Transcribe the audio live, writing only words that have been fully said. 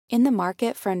In the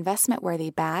market for investment-worthy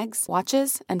bags,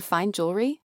 watches, and fine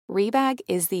jewelry, Rebag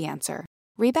is the answer.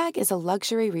 Rebag is a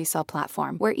luxury resale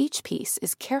platform where each piece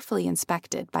is carefully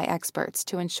inspected by experts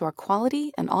to ensure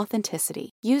quality and authenticity.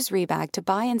 Use Rebag to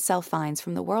buy and sell finds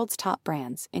from the world's top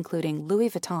brands, including Louis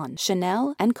Vuitton,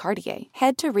 Chanel, and Cartier.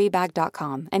 Head to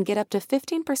Rebag.com and get up to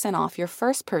 15% off your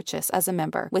first purchase as a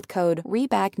member with code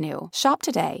REBAGNEW. Shop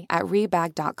today at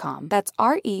Rebag.com. That's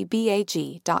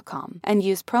REBAG.com. And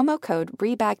use promo code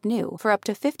REBAGNEW for up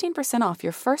to 15% off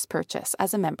your first purchase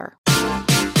as a member.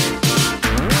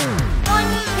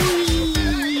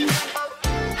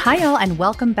 Hi, y'all, and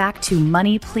welcome back to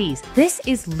Money Please. This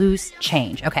is loose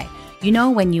change. Okay, you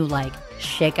know when you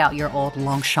shake out your old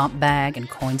Longchamp bag and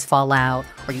coins fall out,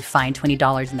 or you find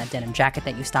 $20 in that denim jacket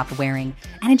that you stopped wearing,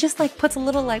 and it just puts a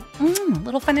little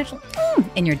little financial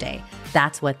in your day.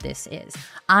 That's what this is.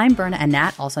 I'm Berna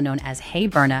Anat, also known as Hey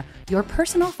Berna, your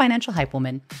personal financial hype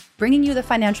woman, bringing you the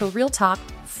financial real talk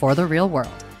for the real world.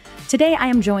 Today, I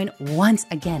am joined once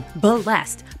again,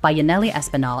 blessed, by Yaneli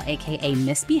Espinal, aka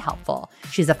Miss Be Helpful.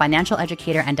 She's a financial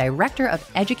educator and director of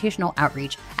educational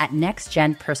outreach at Next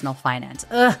Gen Personal Finance.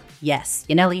 Yes,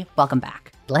 Yaneli, welcome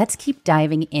back. Let's keep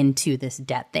diving into this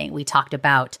debt thing. We talked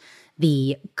about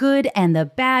the good and the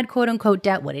bad, quote unquote,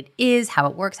 debt, what it is, how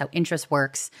it works, how interest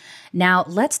works. Now,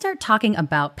 let's start talking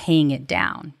about paying it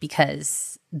down,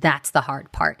 because that's the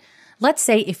hard part. Let's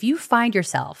say if you find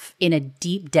yourself in a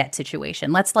deep debt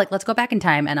situation, let's go back in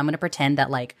time, and I'm going to pretend that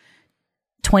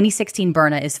 2016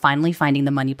 Berna is finally finding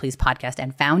the Money Please podcast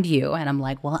and found you. And I'm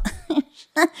like, well,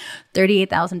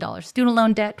 $38,000 student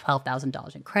loan debt,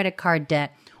 $12,000 in credit card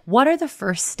debt. What are the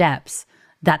first steps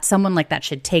that someone like that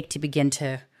should take to begin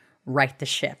to right the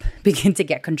ship, begin to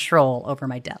get control over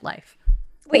my debt life?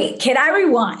 Wait, can I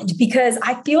rewind? Because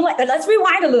I feel like, let's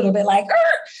rewind a little bit.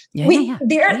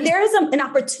 There is an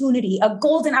opportunity, a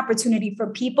golden opportunity for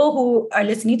people who are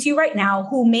listening to you right now,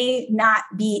 who may not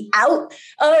be out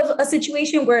of a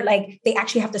situation where they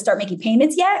actually have to start making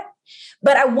payments yet.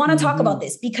 But I want to talk about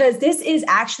this because this is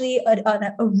actually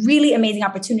a really amazing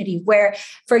opportunity where,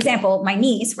 for example, my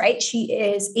niece, right? She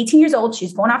is 18 years old.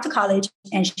 She's going off to college,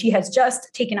 and she has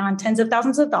just taken on tens of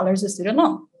thousands of dollars of student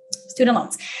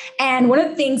loans. And one of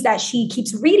the things that she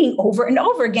keeps reading over and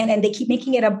over again, and they keep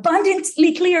making it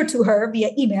abundantly clear to her via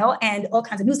email and all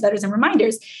kinds of newsletters and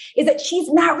reminders, is that she's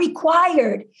not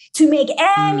required to make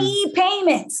any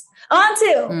payments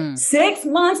until 6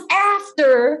 months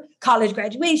after college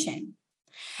graduation.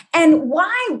 And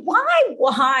why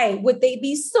would they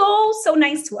be so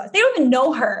nice to us? They don't even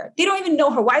know her.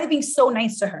 Why are they being so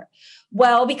nice to her?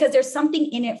 Well, because there's something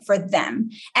in it for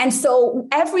them. And so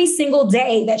every single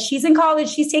day that she's in college,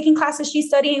 she's taking classes, she's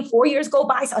studying, 4 years go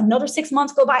by, so another 6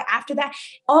 months go by after that.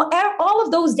 All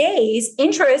of those days,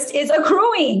 interest is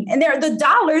accruing. And the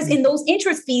dollars in those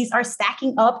interest fees are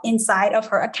stacking up inside of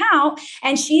her account.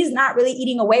 And she's not really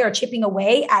eating away or chipping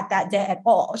away at that debt at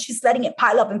all. She's letting it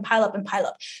pile up and pile up and pile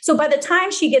up. So by the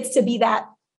time she gets to be that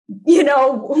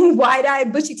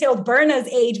wide-eyed, bushy-tailed Berna's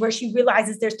age where she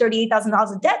realizes there's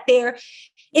 $38,000 of debt there,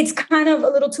 it's kind of a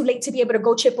little too late to be able to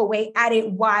go chip away at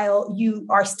it while you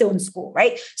are still in school,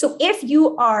 right? So if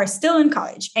you are still in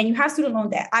college and you have student loan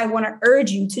debt, I want to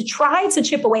urge you to try to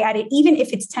chip away at it, even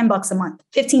if it's $10 a month,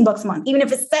 $15 a month, even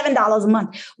if it's $7 a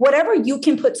month, whatever you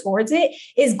can put towards it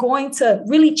is going to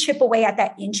really chip away at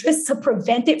that interest to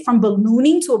prevent it from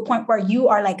ballooning to a point where you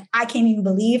are like, I can't even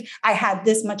believe I had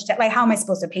this much debt. How am I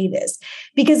supposed to pay this?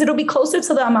 Because it'll be closer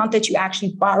to the amount that you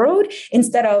actually borrowed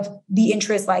instead of the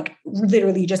interest,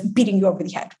 literally just beating you over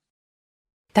the head.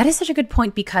 That is such a good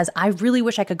point, because I really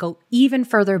wish I could go even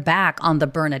further back on the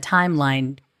Berna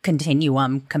timeline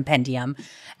compendium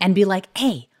and be like,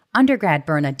 hey, undergrad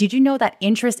Berna, did you know that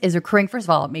interest is accruing? First of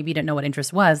all, maybe you didn't know what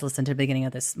interest was. Listen to the beginning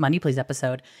of this Money Please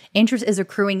episode. Interest is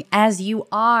accruing as you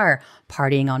are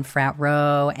partying on frat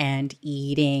row and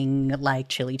eating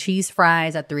chili cheese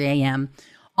fries at 3 a.m.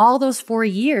 All those 4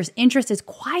 years, interest is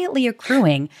quietly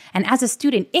accruing. And as a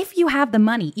student, if you have the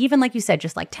money, even like you said,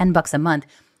 just $10 a month,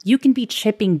 you can be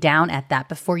chipping down at that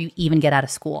before you even get out of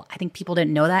school. I think people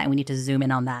didn't know that, and we need to zoom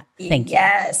in on that. Thank you.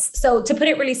 Yes. So to put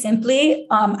it really simply,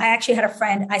 I actually had a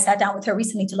friend, I sat down with her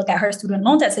recently to look at her student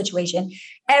loan debt situation.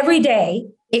 Every day,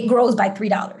 it grows by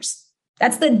 $3.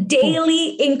 That's the daily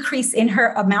increase in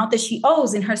her amount that she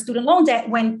owes in her student loan debt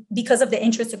because of the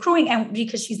interest accruing and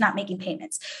because she's not making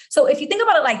payments. So if you think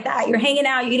about it like that, you're hanging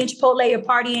out, you're eating Chipotle, you're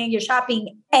partying, you're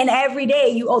shopping and every day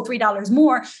you owe $3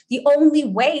 more, the only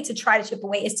way to try to chip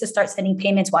away is to start sending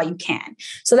payments while you can.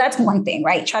 So that's one thing,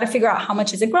 right? Try to figure out how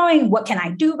much is it growing? What can I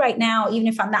do right now, even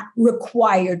if I'm not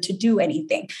required to do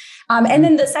anything? And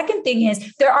then the second thing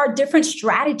is there are different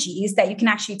strategies that you can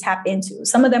actually tap into.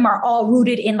 Some of them are all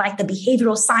rooted in like the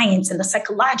behavioral science and the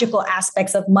psychological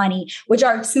aspects of money, which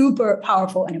are super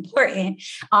powerful and important.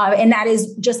 And that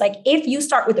is just like, if you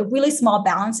start with the really small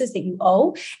balances that you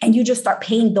owe and you just start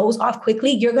paying those off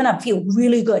quickly, you're going to feel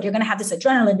really good. You're going to have this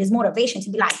adrenaline, this motivation to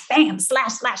be like, bam,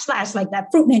 slash, slash, slash, like that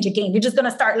Fruit Ninja game. You're just going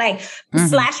to start like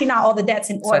slashing out all the debts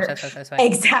in order.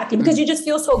 Exactly. Because you just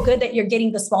feel so good that you're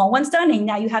getting the small ones done. And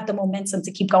now you have the momentum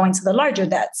to keep going to the larger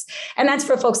debts. And that's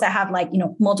for folks that have like,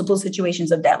 multiple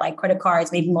situations of debt, like credit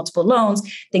cards, maybe multiple loans,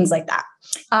 things like that.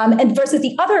 And versus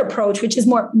the other approach, which is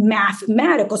more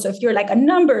mathematical. So if you're like a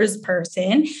numbers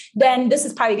person, then this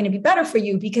is probably going to be better for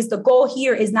you, because the goal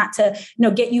here is not to,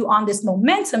 get you on this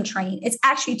momentum train. It's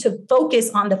actually to focus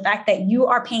on the fact that you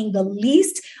are paying the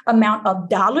least amount of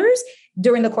dollars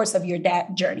during the course of your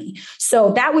debt journey.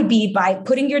 So that would be by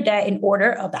putting your debt in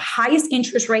order of the highest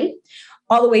interest rate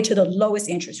all the way to the lowest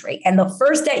interest rate. And the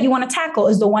first debt you want to tackle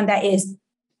is the one that is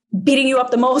beating you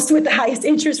up the most with the highest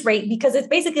interest rate, because it's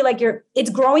basically like it's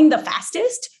growing the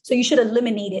fastest. So you should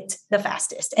eliminate it the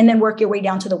fastest and then work your way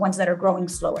down to the ones that are growing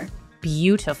slower.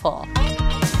 Beautiful.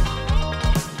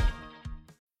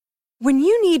 When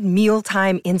you need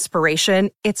mealtime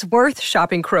inspiration, it's worth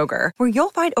shopping Kroger, where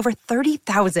you'll find over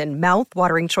 30,000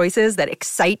 mouth-watering choices that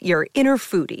excite your inner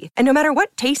foodie. And no matter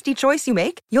what tasty choice you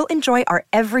make, you'll enjoy our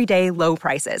everyday low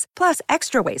prices, plus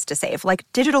extra ways to save, like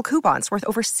digital coupons worth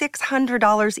over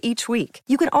 $600 each week.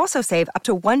 You can also save up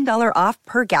to $1 off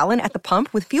per gallon at the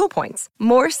pump with fuel points.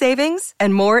 More savings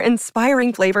and more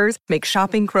inspiring flavors make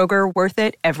shopping Kroger worth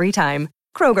it every time.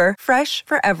 Kroger, fresh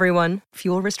for everyone.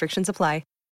 Fuel restrictions apply.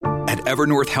 At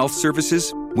Evernorth Health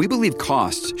Services, we believe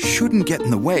costs shouldn't get in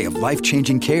the way of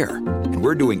life-changing care, and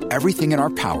we're doing everything in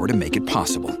our power to make it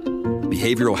possible.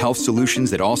 Behavioral health solutions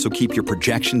that also keep your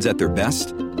projections at their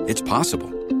best? It's possible.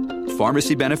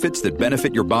 Pharmacy benefits that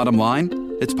benefit your bottom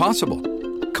line? It's possible.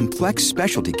 Complex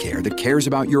specialty care that cares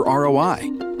about your ROI?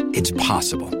 It's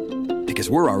possible. Because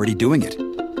we're already doing it.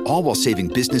 All while saving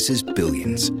businesses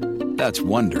billions. That's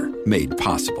Wonder made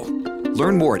possible.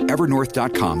 Learn more at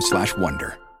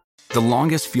evernorth.com/wonder. The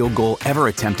longest field goal ever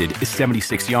attempted is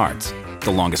 76 yards. The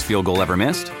longest field goal ever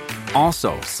missed?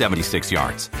 Also 76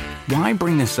 yards. Why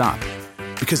bring this up?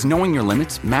 Because knowing your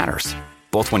limits matters,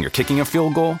 both when you're kicking a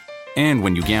field goal and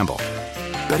when you gamble.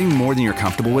 Betting more than you're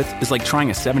comfortable with is like trying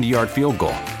a 70-yard field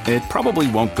goal. It probably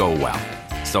won't go well.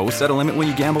 So set a limit when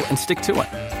you gamble and stick to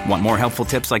it. Want more helpful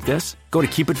tips like this? Go to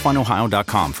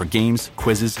keepitfunohio.com for games,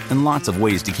 quizzes, and lots of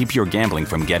ways to keep your gambling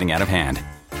from getting out of hand.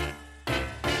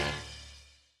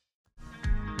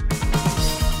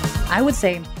 I would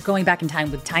say, going back in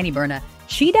time with Tiny Berna,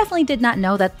 she definitely did not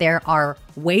know that there are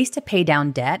ways to pay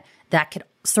down debt that could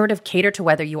sort of cater to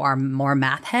whether you are more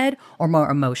math head or more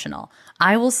emotional.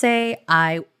 I will say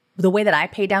the way that I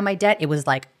paid down my debt, it was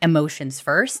like emotions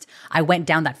first. I went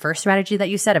down that first strategy that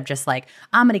you said of just like,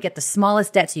 I'm going to get the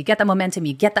smallest debt. So you get the momentum,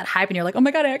 you get that hype, and you're like, oh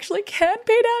my God, I actually can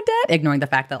pay down debt. Ignoring the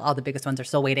fact that all the biggest ones are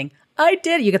still waiting. I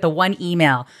did. You get the one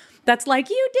email that's like,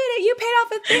 you did it, you paid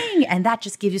off a thing. And that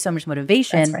just gives you so much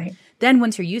motivation. That's right. Then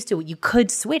once you're used to it, you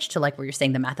could switch to like where you're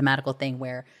saying the mathematical thing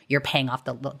where you're paying off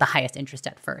the highest interest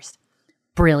at first.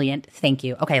 Brilliant. Thank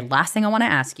you. Okay, last thing I want to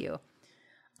ask you.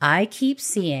 I keep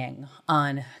seeing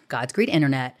on God's great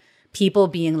internet people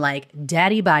being like,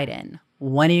 Daddy Biden,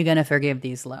 when are you going to forgive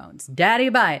these loans?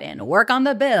 Daddy Biden, work on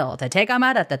the bill to take them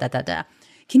out.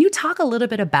 Can you talk a little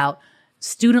bit about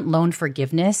student loan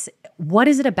forgiveness? What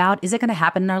is it about? Is it going to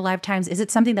happen in our lifetimes? Is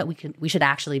it something that we should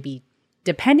actually be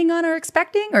depending on or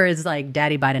expecting? Or is like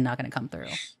Daddy Biden not going to come through?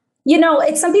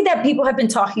 It's something that people have been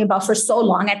talking about for so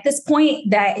long at this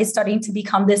point that is starting to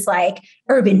become this like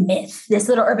urban myth, this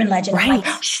little urban legend. Right.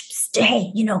 Like,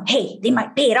 hey, they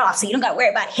might pay it off. So you don't got to worry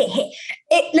about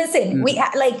it. Listen, we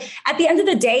like at the end of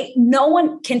the day, no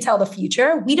one can tell the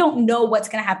future. We don't know what's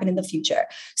going to happen in the future.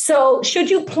 So should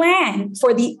you plan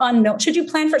for the unknown? Should you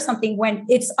plan for something when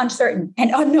it's uncertain and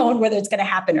unknown whether it's going to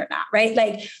happen or not? Right.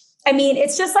 Like, I mean,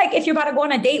 it's just like if you're about to go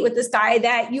on a date with this guy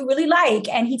that you really like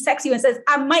and he texts you and says,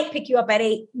 I might pick you up at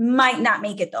 8, might not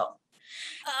make it though.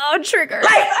 Oh, trigger.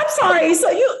 Like, I'm sorry.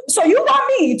 So you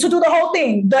want me to do the whole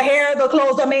thing, the hair, the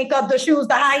clothes, the makeup, the shoes,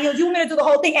 the high heels, you want me to do the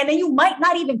whole thing. And then you might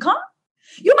not even come.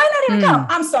 You might not even come.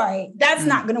 I'm sorry. That's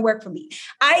not going to work for me.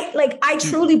 I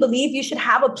truly believe you should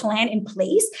have a plan in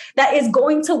place that is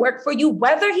going to work for you,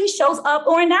 whether he shows up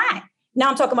or not. Now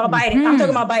I'm talking about Biden. I'm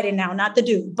talking about Biden now, not the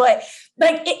dude. But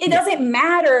like, it doesn't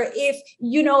matter if,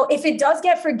 you know, if it does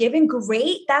get forgiven,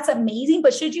 great. That's amazing.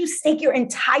 But should you stake your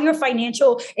entire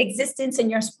financial existence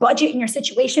and your budget and your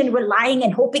situation relying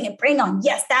and hoping and praying on,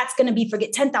 yes, that's going to be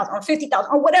forget 10,000 or 50,000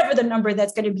 or whatever the number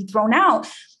that's going to be thrown out?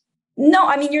 No,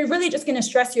 I mean, you're really just going to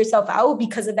stress yourself out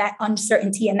because of that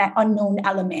uncertainty and that unknown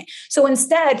element. So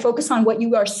instead, focus on what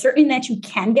you are certain that you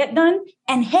can get done.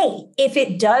 And hey, if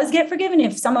it does get forgiven,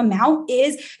 if some amount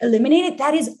is eliminated,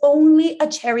 that is only a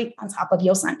cherry on top of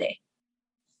your sundae.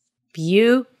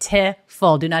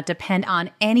 Beautiful. Do not depend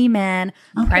on any man,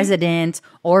 president,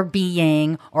 or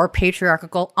being, or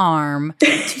patriarchal arm to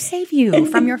save you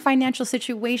from your financial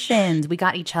situations. We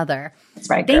got each other. That's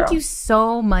right, Thank you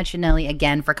so much, Yanely,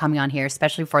 again, for coming on here,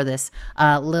 especially for this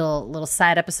little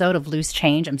side episode of Loose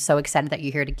Change. I'm so excited that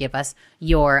you're here to give us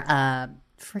your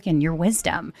your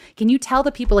wisdom. Can you tell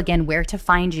the people again where to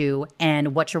find you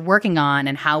and what you're working on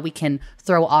and how we can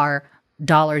throw our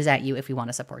dollars at you if we want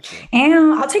to support you? And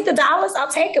I'll take the dollars. I'll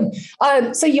take them.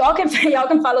 So y'all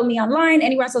can follow me online,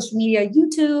 anywhere on social media,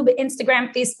 YouTube,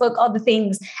 Instagram, Facebook, all the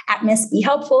things at Miss Be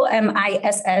Helpful,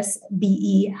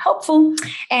 MISSBE Helpful.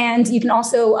 And you can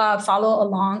also follow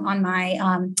along on my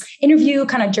interview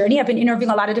kind of journey. I've been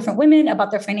interviewing a lot of different women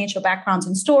about their financial backgrounds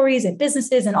and stories and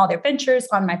businesses and all their ventures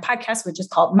on my podcast, which is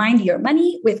called Mind Your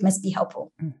Money with Miss Be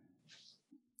Helpful.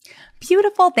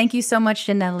 Beautiful. Thank you so much,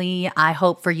 Yanely. I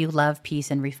hope for you love, peace,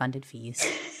 and refunded fees.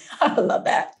 I love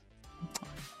that.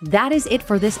 That is it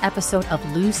for this episode of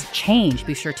Loose Change.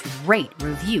 Be sure to rate,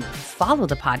 review, follow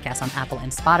the podcast on Apple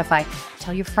and Spotify.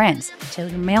 Tell your friends, tell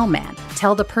your mailman,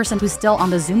 tell the person who's still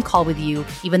on the Zoom call with you,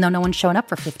 even though no one's showing up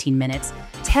for 15 minutes.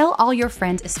 Tell all your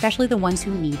friends, especially the ones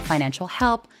who need financial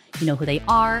help. You know who they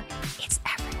are. It's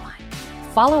everyone.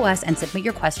 Follow us and submit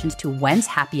your questions to When's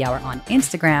Happy Hour on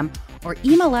Instagram, or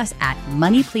email us at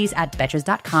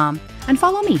moneyplease@betches.com and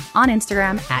follow me on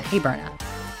Instagram at HeyBerna.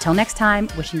 Till next time,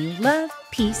 wishing you love,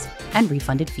 peace, and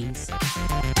refunded fees.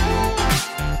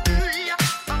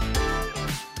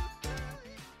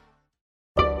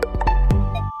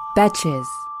 Betches.